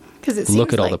radios and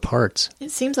look at all the parts.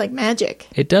 It seems like magic.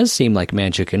 It does seem like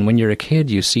magic. And when you're a kid,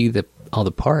 you see all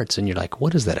the parts and you're like,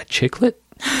 what is that, a chiclet?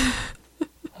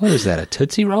 What is that, a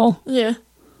Tootsie Roll? Yeah.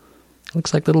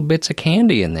 Looks like little bits of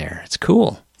candy in there. It's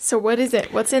cool. So what is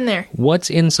it? What's in there?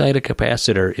 What's inside a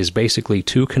capacitor is basically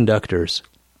 2 conductors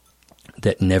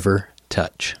that never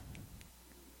touch.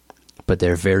 But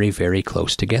they're very, very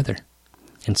close together.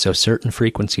 And so certain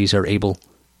frequencies are able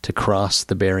to cross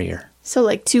the barrier. So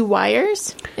like 2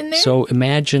 wires in there? So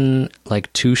imagine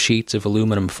like 2 sheets of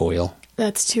aluminum foil.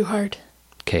 That's too hard.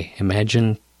 Okay,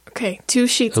 imagine... Okay, 2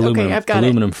 sheets. Okay, I've got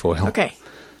aluminum foil. Okay.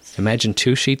 Imagine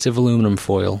 2 sheets of aluminum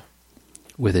foil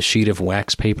with a sheet of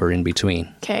wax paper in between.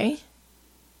 Okay.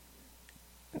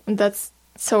 That's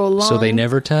so long. So they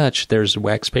never touch. There's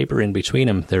wax paper in between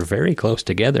them. They're very close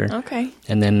together. Okay.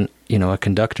 And then, a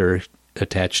conductor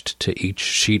attached to each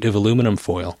sheet of aluminum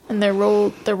foil. And they're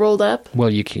rolled up? Well,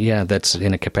 that's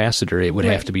in a capacitor. It would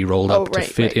have to be rolled up to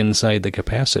fit inside the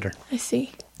capacitor. I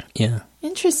see. Yeah.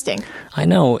 Interesting. I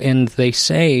know, and they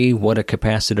say what a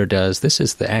capacitor does. This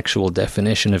is the actual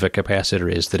definition of a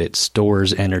capacitor, is that it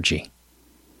stores energy.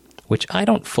 which I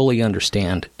don't fully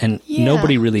understand, and Yeah.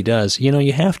 nobody really does. You know,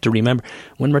 you have to remember,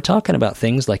 when we're talking about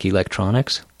things like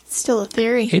electronics, It's still a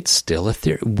theory. it's still a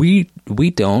theory. We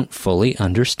don't fully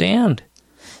understand.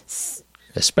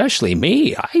 Especially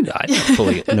me. I don't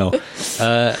fully know.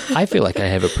 I feel like I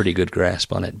have a pretty good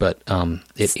grasp on it, but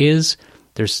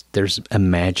there's a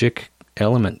magic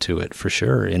element to it for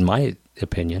sure, in my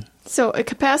opinion. So a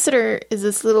capacitor is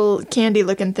this little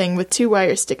candy-looking thing with two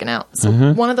wires sticking out. So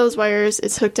Mm-hmm. one of those wires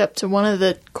is hooked up to one of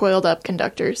the coiled-up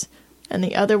conductors, and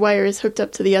the other wire is hooked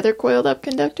up to the other coiled-up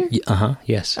conductor?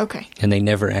 Yes. Okay. And they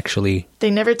never actually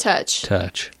They never touch.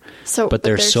 touch. So, But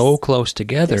they're so close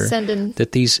together they're sending-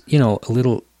 that these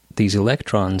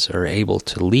electrons are able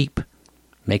to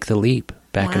make the leap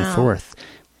back and Wow. forth.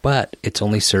 But it's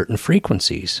only certain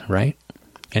frequencies, right?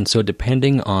 And so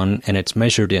depending on, and it's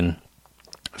measured in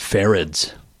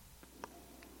farads,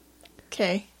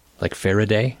 Okay. like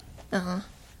Faraday. Uh-huh.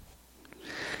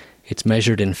 It's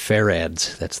measured in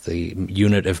farads. That's the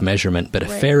unit of measurement. But a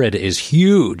Right. farad is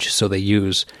huge, so they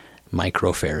use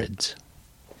microfarads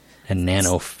and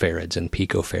nanofarads and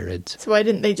picofarads. So why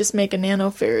didn't they just make a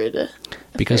nanofarad?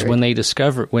 Because farad? when they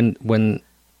discover, when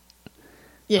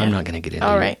Yeah. I'm not going to get into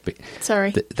All it, right. but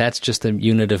Sorry. that's just the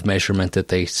unit of measurement that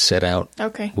they set out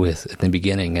Okay. with at the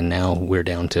beginning, and now we're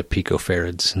down to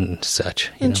picofarads and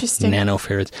such. Interesting.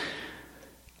 Nanofarads.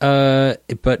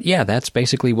 But yeah, that's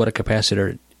basically what a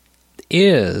capacitor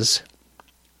is,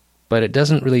 but it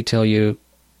doesn't really tell you,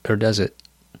 or does it,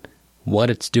 what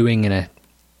it's doing in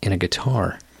a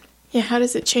guitar. Yeah, how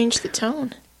does it change the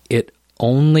tone? It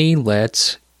only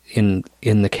lets, in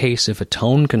the case of a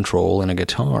tone control in a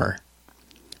guitar,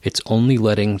 it's only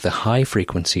letting the high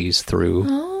frequencies through,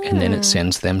 and then it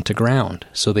sends them to ground,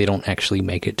 so they don't actually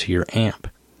make it to your amp.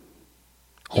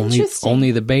 Interesting.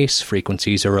 Only the bass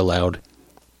frequencies are allowed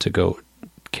to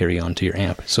carry on to your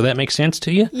amp. So that makes sense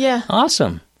to you? Yeah.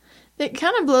 Awesome. It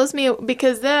kind of blows me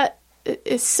because that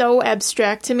is so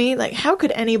abstract to me. Like, how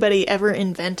could anybody ever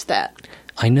invent that?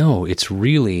 I know. It's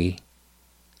really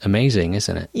amazing,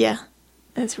 isn't it? Yeah,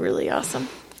 that's really awesome.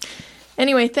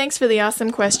 Anyway, thanks for the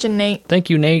awesome question, Nate. Thank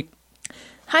you, Nate.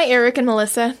 Hi, Eric and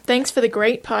Melissa. Thanks for the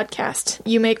great podcast.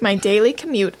 You make my daily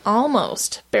commute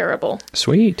almost bearable.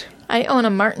 Sweet. I own a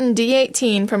Martin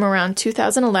D18 from around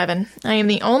 2011. I am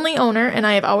the only owner, and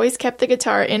I have always kept the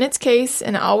guitar in its case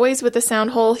and always with the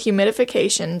sound hole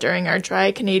humidification during our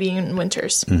dry Canadian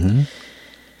winters. Mm-hmm.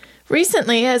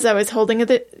 Recently, as I was holding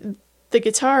the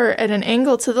guitar at an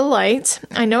angle to the light,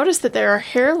 I noticed that there are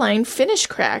hairline finish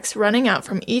cracks running out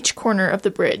from each corner of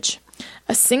the bridge.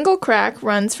 A single crack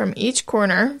runs from each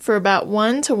corner for about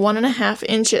 1 to 1.5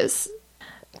 inches.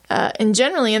 And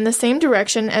generally in the same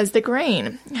direction as the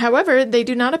grain. However, they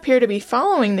do not appear to be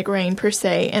following the grain per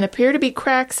se, and appear to be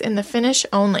cracks in the finish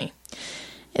only.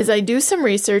 As I do some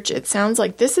research, it sounds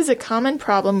like this is a common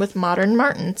problem with modern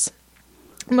Martins.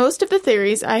 Most of the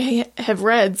theories I have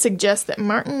read suggest that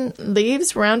Martin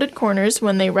leaves rounded corners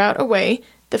when they route away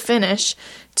the finish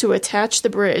to attach the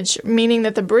bridge, meaning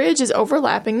that the bridge is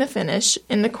overlapping the finish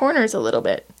in the corners a little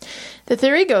bit. The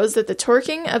theory goes that the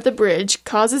torquing of the bridge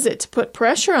causes it to put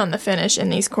pressure on the finish in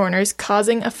these corners,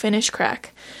 causing a finish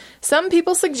crack. Some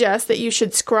people suggest that you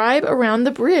should scribe around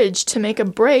the bridge to make a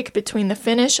break between the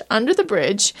finish under the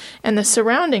bridge and the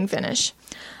surrounding finish.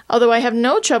 Although I have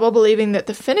no trouble believing that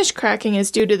the finish cracking is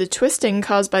due to the twisting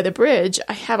caused by the bridge,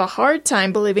 I have a hard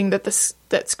time believing that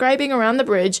that scribing around the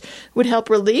bridge would help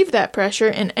relieve that pressure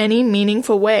in any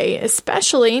meaningful way,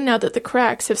 especially now that the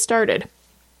cracks have started.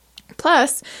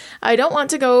 Plus, I don't want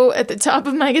to go at the top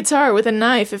of my guitar with a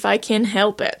knife if I can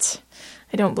help it.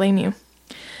 I don't blame you.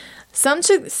 Some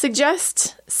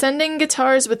suggest sending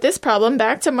guitars with this problem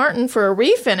back to Martin for a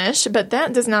refinish, but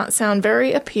that does not sound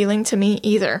very appealing to me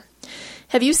either.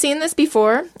 Have you seen this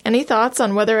before? Any thoughts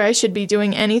on whether I should be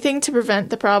doing anything to prevent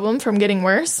the problem from getting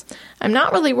worse? I'm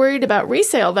not really worried about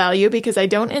resale value because I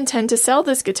don't intend to sell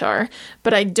this guitar,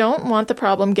 but I don't want the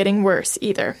problem getting worse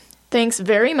either. Thanks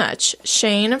very much,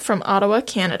 Shane from Ottawa,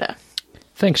 Canada.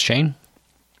 Thanks, Shane.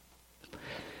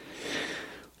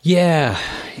 Yeah.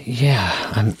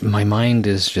 My mind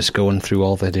is just going through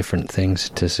all the different things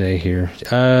to say here.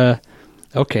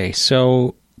 Okay,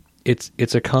 so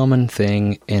it's a common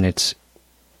thing, and it's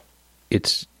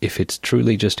if it's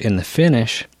truly just in the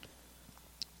finish,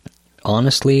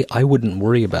 honestly, I wouldn't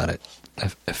worry about it.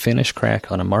 A finish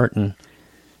crack on a Martin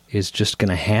is just going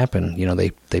to happen. You know,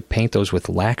 they paint those with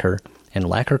lacquer, and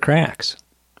lacquer cracks.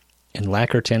 And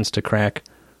lacquer tends to crack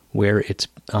where it's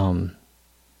under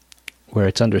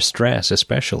stress,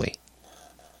 especially.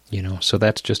 You know, so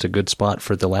that's just a good spot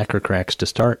for the lacquer cracks to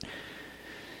start.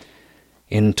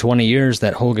 In 20 years,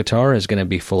 that whole guitar is going to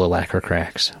be full of lacquer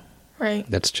cracks. Right.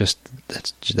 That's just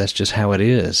how it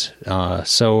is.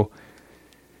 So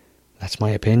that's my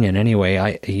opinion.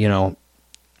 Anyway, he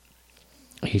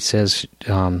says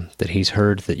that he's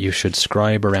heard that you should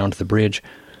scribe around the bridge.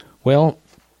 Well,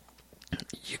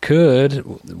 you could.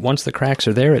 Once the cracks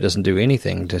are there, it doesn't do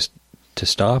anything to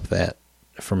stop that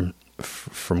from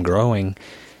growing.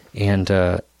 And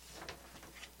I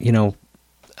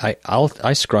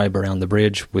scribe around the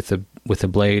bridge with a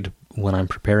blade when I'm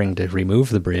preparing to remove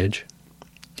the bridge.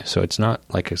 So it's not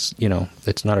like it's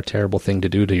not a terrible thing to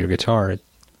do to your guitar.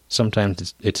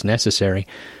 Sometimes it's necessary,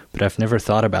 but I've never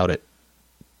thought about it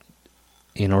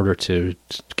in order to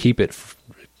keep it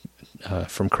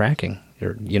from cracking,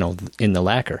 or in the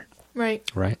lacquer. Right.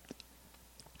 Right.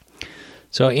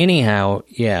 So anyhow,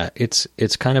 yeah, it's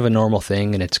kind of a normal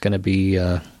thing, and it's going to be.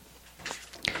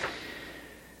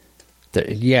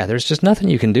 There's just nothing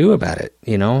you can do about it,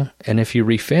 And if you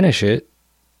refinish it,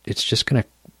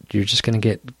 you're just gonna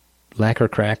get lacquer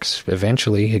cracks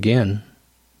eventually again.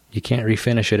 You can't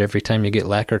refinish it every time you get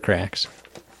lacquer cracks.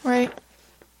 Right.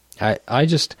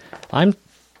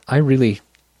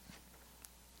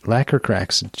 Lacquer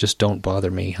cracks just don't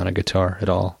bother me on a guitar at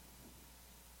all.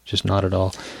 Just not at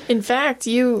all. In fact,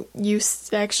 you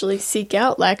actually seek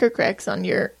out lacquer cracks on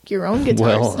your own guitars.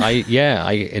 Well,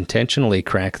 I intentionally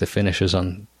crack the finishes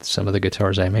on some of the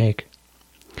guitars I make.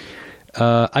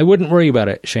 I wouldn't worry about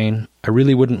it, Shane. I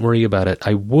really wouldn't worry about it.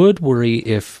 I would worry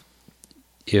if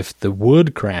the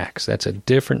wood cracks. That's a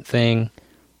different thing,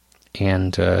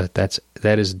 and that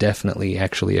is definitely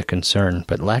actually a concern.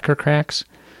 But lacquer cracks,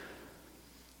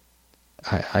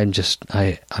 I'm just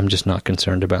not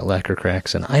concerned about lacquer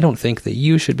cracks, and I don't think that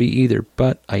you should be either.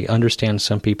 But I understand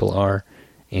some people are,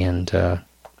 and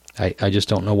I just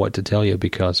don't know what to tell you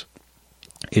because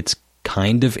it's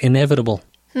kind of inevitable.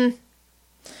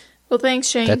 Well, thanks,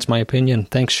 Shane. That's my opinion.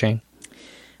 Thanks, Shane.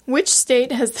 Which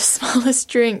state has the smallest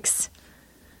drinks?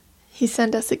 He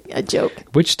sent us a joke.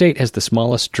 Which state has the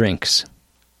smallest drinks?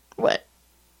 What?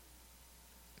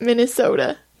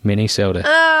 Minnesota.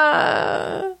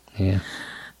 Yeah.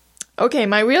 Okay,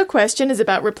 my real question is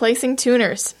about replacing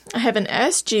tuners. I have an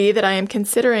SG that I am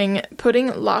considering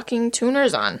putting locking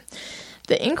tuners on.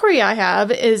 The inquiry I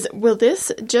have is, will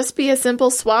this just be a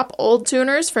simple swap old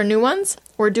tuners for new ones,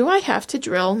 or do I have to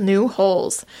drill new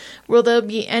holes? Will there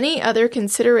be any other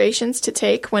considerations to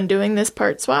take when doing this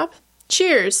part swap?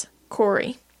 Cheers,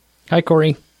 Corey. Hi,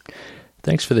 Corey.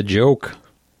 Thanks for the joke.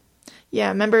 Yeah,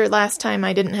 remember last time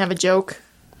I didn't have a joke?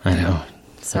 I know.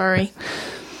 Sorry.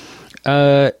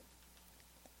 The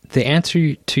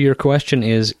answer to your question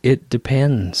is, it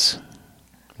depends.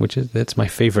 That's my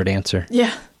favorite answer.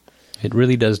 Yeah. It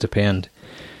really does depend.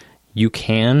 You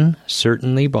can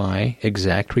certainly buy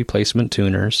exact replacement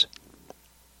tuners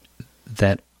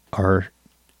that are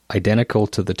identical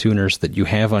to the tuners that you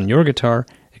have on your guitar,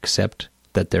 except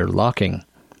that they're locking.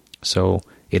 So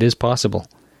it is possible.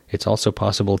 It's also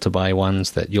possible to buy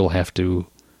ones that you'll have to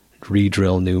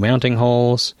re-drill new mounting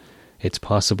holes. It's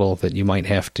possible that you might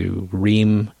have to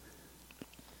ream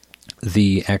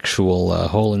the actual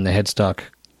hole in the headstock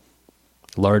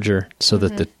larger so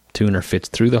that the tuner fits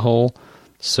through the hole.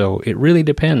 So it really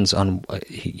depends on,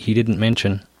 he didn't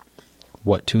mention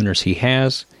what tuners he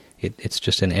has. It's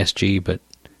just an SG, but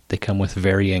they come with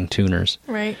varying tuners.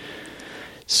 Right.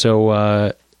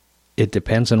 So it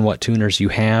depends on what tuners you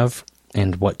have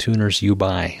and what tuners you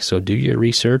buy. So do your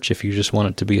research. If you just want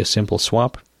it to be a simple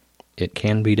swap, it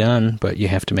can be done, but you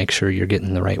have to make sure you're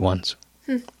getting the right ones.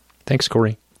 Thanks,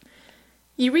 Corey.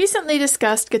 You recently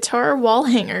discussed guitar wall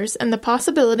hangers and the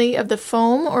possibility of the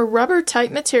foam or rubber type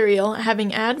material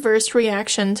having adverse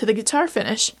reaction to the guitar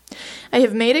finish. I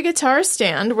have made a guitar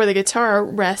stand where the guitar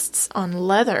rests on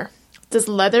leather. Does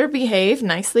leather behave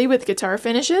nicely with guitar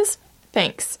finishes?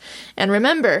 Thanks. And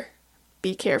remember,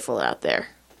 be careful out there.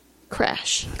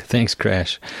 Crash. Thanks,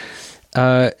 Crash.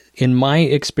 In my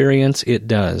experience, it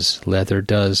does. Leather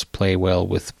does play well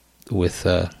with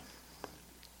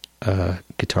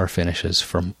guitar finishes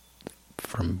from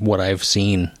what I've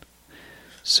seen.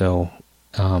 So,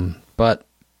 but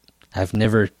I've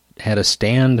never had a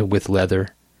stand with leather,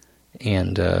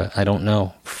 and I don't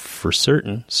know for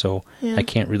certain, so I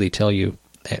can't really tell you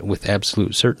with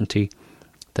absolute certainty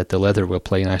that the leather will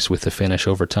play nice with the finish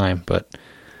over time. But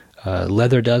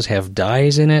leather does have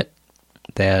dyes in it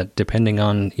that, depending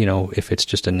on, if it's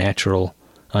just a natural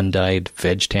undyed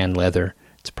veg tan leather,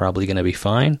 it's probably going to be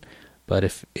fine. But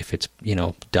if it's,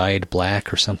 dyed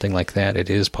black or something like that, it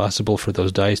is possible for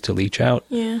those dyes to leach out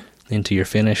into your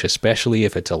finish, especially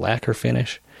if it's a lacquer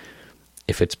finish.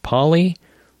 If it's a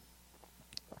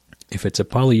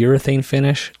polyurethane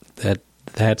finish,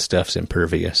 that stuff's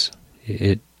impervious.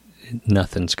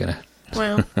 nothing's gonna.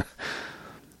 Wow.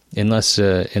 unless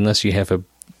you have a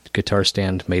guitar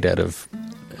stand made out of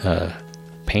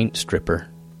paint stripper,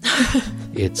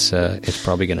 it's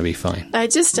probably gonna be fine. I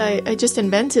just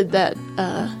invented that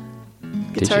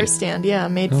guitar stand. Yeah,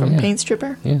 made from paint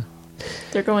stripper. Yeah.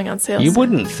 They're going on sale. You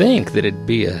wouldn't think that it'd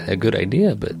be a good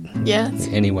idea, but yeah.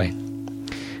 Anyway.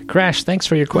 Crash, thanks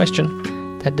for your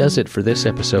question. That does it for this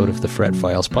episode of the Fret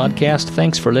Files podcast.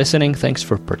 Thanks for listening. Thanks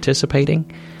for participating.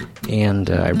 And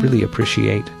I really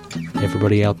appreciate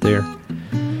everybody out there.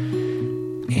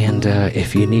 And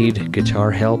if you need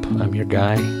guitar help, I'm your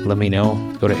guy. Let me know.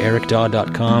 Go to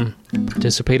ericdaw.com.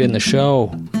 Participate in the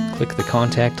show. Click the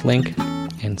contact link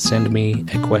and send me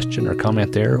a question or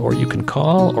comment there. Or you can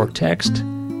call or text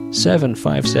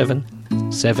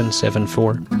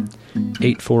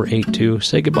 757-774-8482.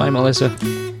 Say goodbye, Melissa.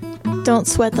 Don't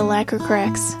sweat the lacquer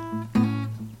cracks.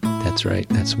 That's right.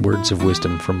 That's words of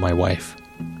wisdom from my wife.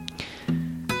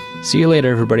 See you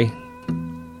later, everybody.